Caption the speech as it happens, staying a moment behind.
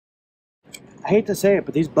hate to say it,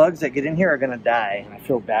 but these bugs that get in here are gonna die, and I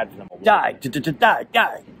feel bad for them. Die, die,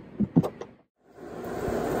 die.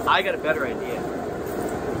 I got a better idea.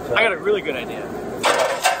 I got a really good idea.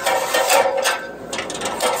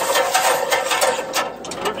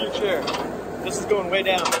 Move your chair. This is going way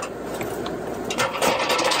down.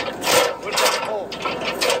 What is that hole?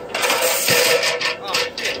 Oh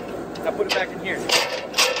shit. Now put it back in here.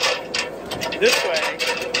 This way.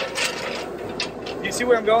 Do you see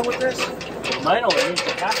where I'm going with this? Mine only needs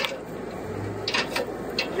the half of it.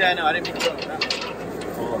 Yeah, I know. I didn't mean to go with that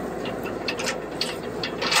one.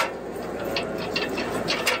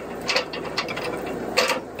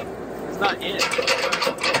 It's not in.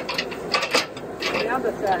 The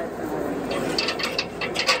other side.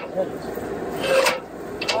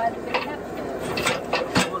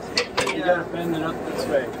 You gotta bend it up this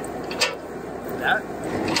way. That?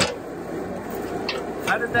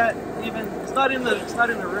 How did that even? It's not in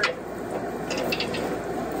the ring.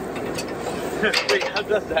 Wait, how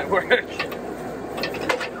does that work?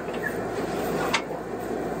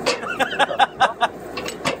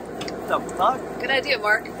 The fuck? Good idea,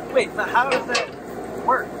 Mark. Wait, but how does that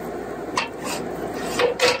work?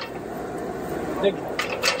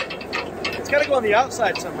 It's gotta go on the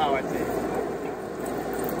outside somehow, I think.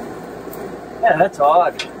 Yeah, that's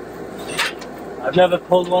odd. I've never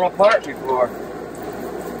pulled one apart before.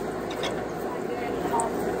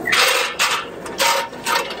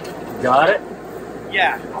 Got it?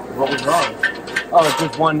 Yeah. What was wrong? Oh, it's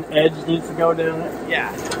just one edge needs to go down it?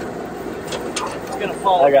 Yeah. It's gonna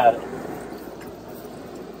fall. I got it.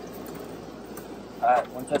 Alright,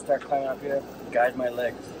 once I start climbing up here, guide my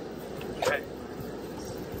legs. Okay.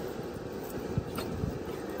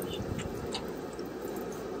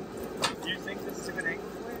 Do you think this is a good angle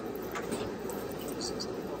for you?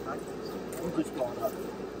 I'm just going up.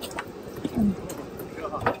 Oh,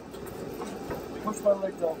 God. Push my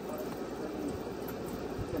legs out.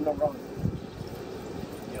 In the wrong.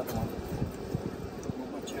 The other one.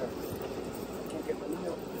 Move my chair. Can't get my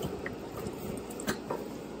knee.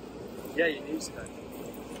 Yeah, your knee's cut.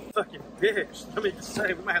 Fucking bitch. Let me just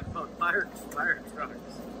say, we might have to phone fire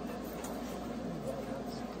trucks.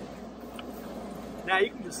 Now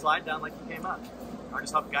you can just slide down like you came up. I'll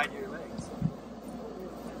just help guide your legs.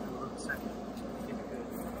 A little second. Keep it good.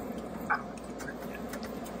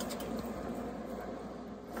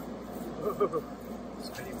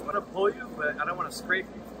 I want to pull you, but I don't want to scrape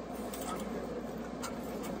you.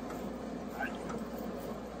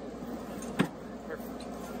 Perfect.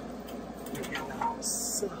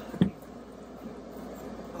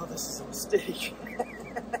 Oh, this is a mistake.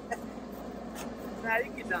 Nah, you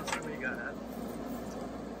can get down somewhere you got at.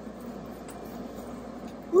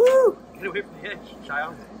 Woo! Get away from the edge,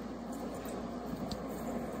 child.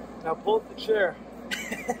 Now pull up the chair.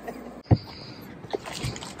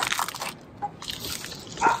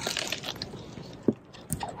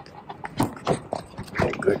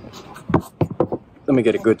 Good. Let me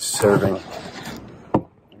get a good serving. Look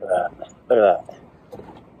at that. Look at that.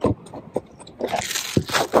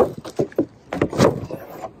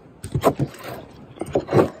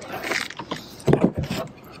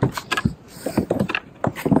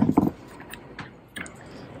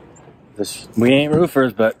 We ain't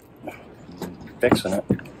roofers, but fixing it.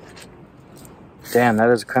 Damn,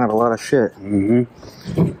 that is kind of a lot of shit.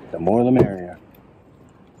 Mm-hmm. The more the merrier.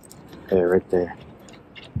 There, right there.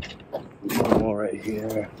 One more right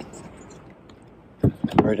here.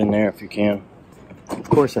 Right in there if you can. Of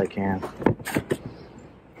course I can.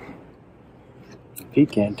 If he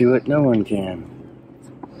can't do it, no one can.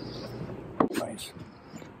 Nice.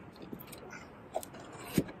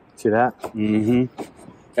 See that? Mm-hmm.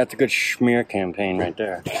 That's a good smear campaign right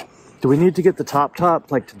there. Do we need to get the top,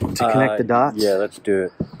 like to connect the dots? Yeah, let's do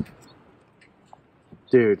it.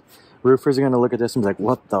 Dude, roofers are gonna look at this and be like,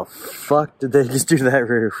 what the fuck did they just do to that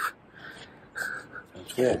roof?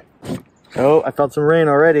 That's good. Oh, I felt some rain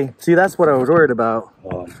already. See, that's what I was worried about.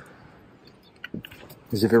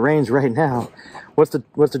 Because if it rains right now, what's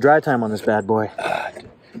the dry time on this bad boy?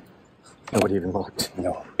 Nobody even looked.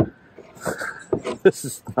 No. This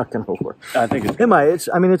is not gonna work. I think it's. It might. It's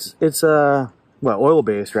well, oil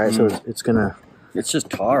based, right? So it's gonna. It's just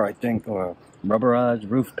tar, I think, or rubberized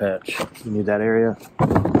roof patch. You need that area.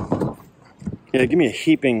 Yeah, give me a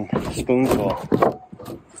heaping spoonful.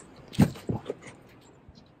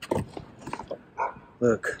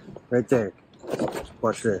 Look, right there.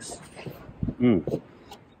 Watch this.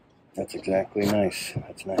 That's exactly nice.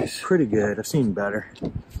 That's nice. Pretty good. I've seen better.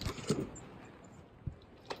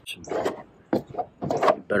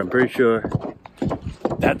 But I'm pretty sure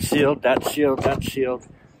that's sealed, that's sealed, that's sealed.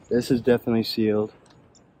 This is definitely sealed.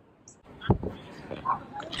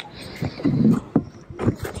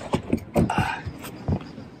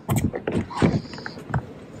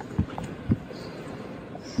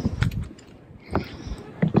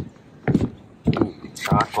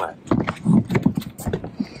 Chocolate.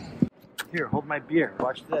 Here, hold my beer.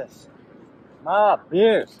 Watch this. Ma,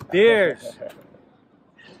 beers. Beers.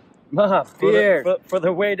 Ma, beers. For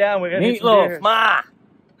the way down, we're gonna need some beers. Ma.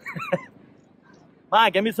 Ma,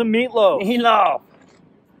 give me some meatloaf. Meatloaf.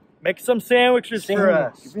 Make some sandwiches for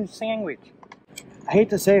us. Give me a sandwich. I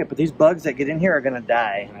hate to say it, but these bugs that get in here are gonna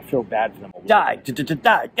die, and I feel bad for them. Die,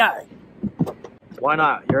 die. Why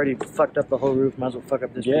not? You already fucked up the whole roof. Might as well fuck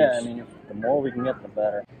up this piece. Yeah, I mean, the more we can get, the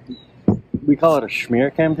better. We call it a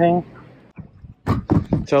schmear campaign.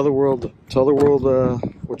 Tell the world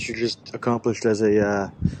what you just accomplished as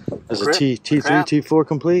a T3, T4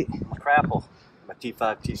 complete. Crapple, my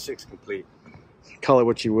T5, T6 complete. Call it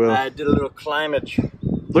what you will. I did a little climbage.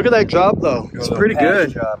 Look at that job though. It's pretty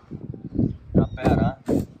good. Job. Not bad, huh?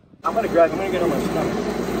 I'm gonna get on my stomach.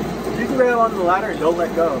 You can grab onto the ladder and don't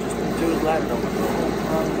let go. Just do the ladder, don't let go.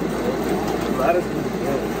 The ladder's gonna be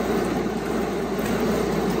good.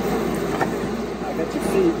 I got your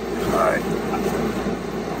feet. Alright.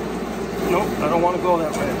 Nope, I don't want to go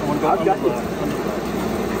that way. I want to go under the ladder.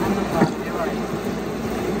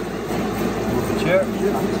 Move the chair.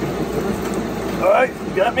 Alright,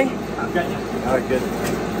 you got me? I've got you. Alright, good.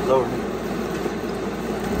 Lower me.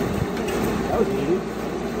 That was easy.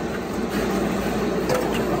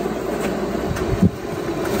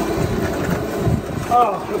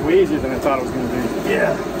 Oh, it was way easier than I thought it was going to be.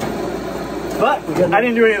 Yeah. But I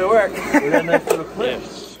didn't do any of the work. We got a nice little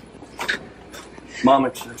cliff. Mom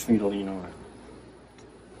expects me to lean over.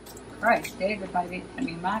 Right, David might be,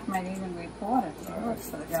 Mark might even report it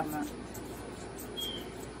for the government.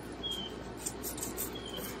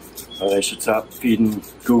 So they should stop feeding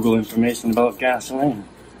Google information about gasoline.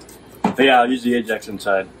 But yeah, I'll use the Ajax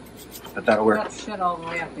inside. But that'll work. That shit all the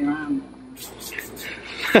way up your arm.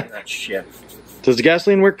 That shit. Does the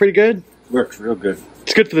gasoline work pretty good? Works real good.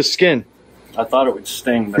 It's good for the skin. I thought it would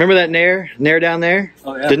sting. But remember that nair down there?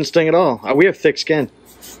 Oh yeah. Didn't sting at all. We have thick skin.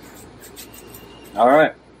 All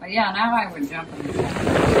right. But yeah, now I would jump in the shower.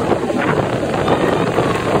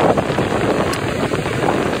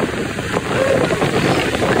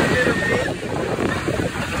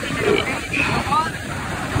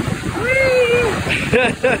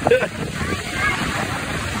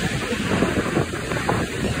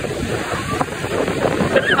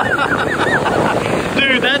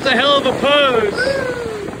 Dude, that's a hell of a pose.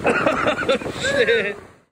 Shit.